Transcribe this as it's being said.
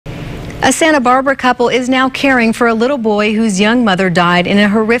A Santa Barbara couple is now caring for a little boy whose young mother died in a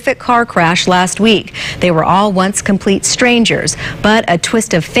horrific car crash last week. They were all once complete strangers, but a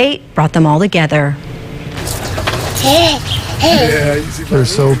twist of fate brought them all together. They're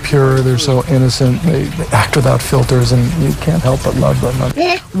so pure, they're so innocent, they act without filters, and you can't help but love them.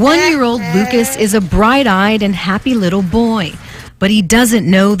 1-year-old Lucas is a bright-eyed and happy little boy. But he doesn't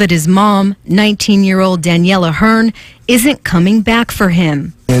know that his mom, 19-year-old Daniela Hearn, isn't coming back for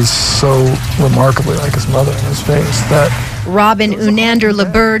him. He's so remarkably like his mother in his face that... Robin Unander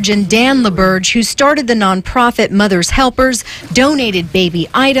LaBerge and Dan LaBerge, who started the nonprofit Mother's Helpers, donated baby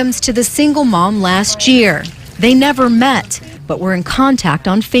items to the single mom last year. They never met, but were in contact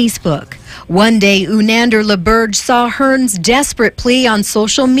on Facebook. One day, Unander LaBerge saw Hearn's desperate plea on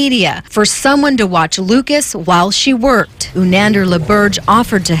social media for someone to watch Lucas while she worked. Unander LaBerge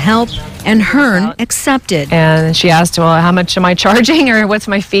offered to help, and Hearn accepted. And she asked, well, how much am I charging, or what's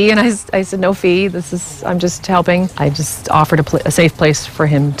my fee? And I said, no fee. I'm just helping. I just offered a safe place for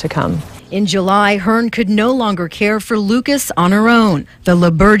him to come. In July, Hearn could no longer care for Lucas on her own. The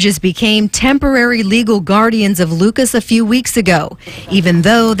LaBerges became temporary legal guardians of Lucas a few weeks ago, even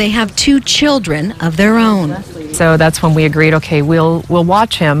though they have 2 children of their own. So that's when we agreed, okay, we'll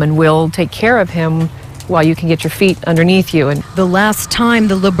watch him and we'll take care of him while you can get your feet underneath you. And the last time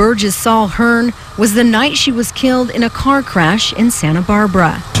the LaBerges saw Hearn was the night she was killed in a car crash in Santa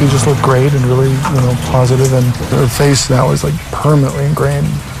Barbara. She just looked great and really, positive, and her face now is like permanently ingrained.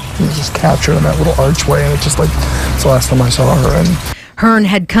 It was just captured in that little archway, and it's just like, it's the last time I saw her. And Hearn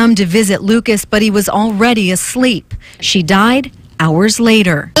had come to visit Lucas, but he was already asleep. She died hours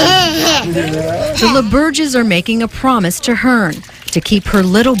later. The LaBerges are making a promise to Hearn to keep her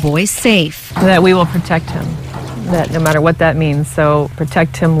little boy safe. That we will protect him, that no matter what that means. So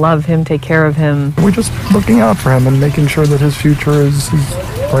protect him, love him, take care of him. We're just looking out for him and making sure that his future is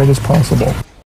as bright as possible.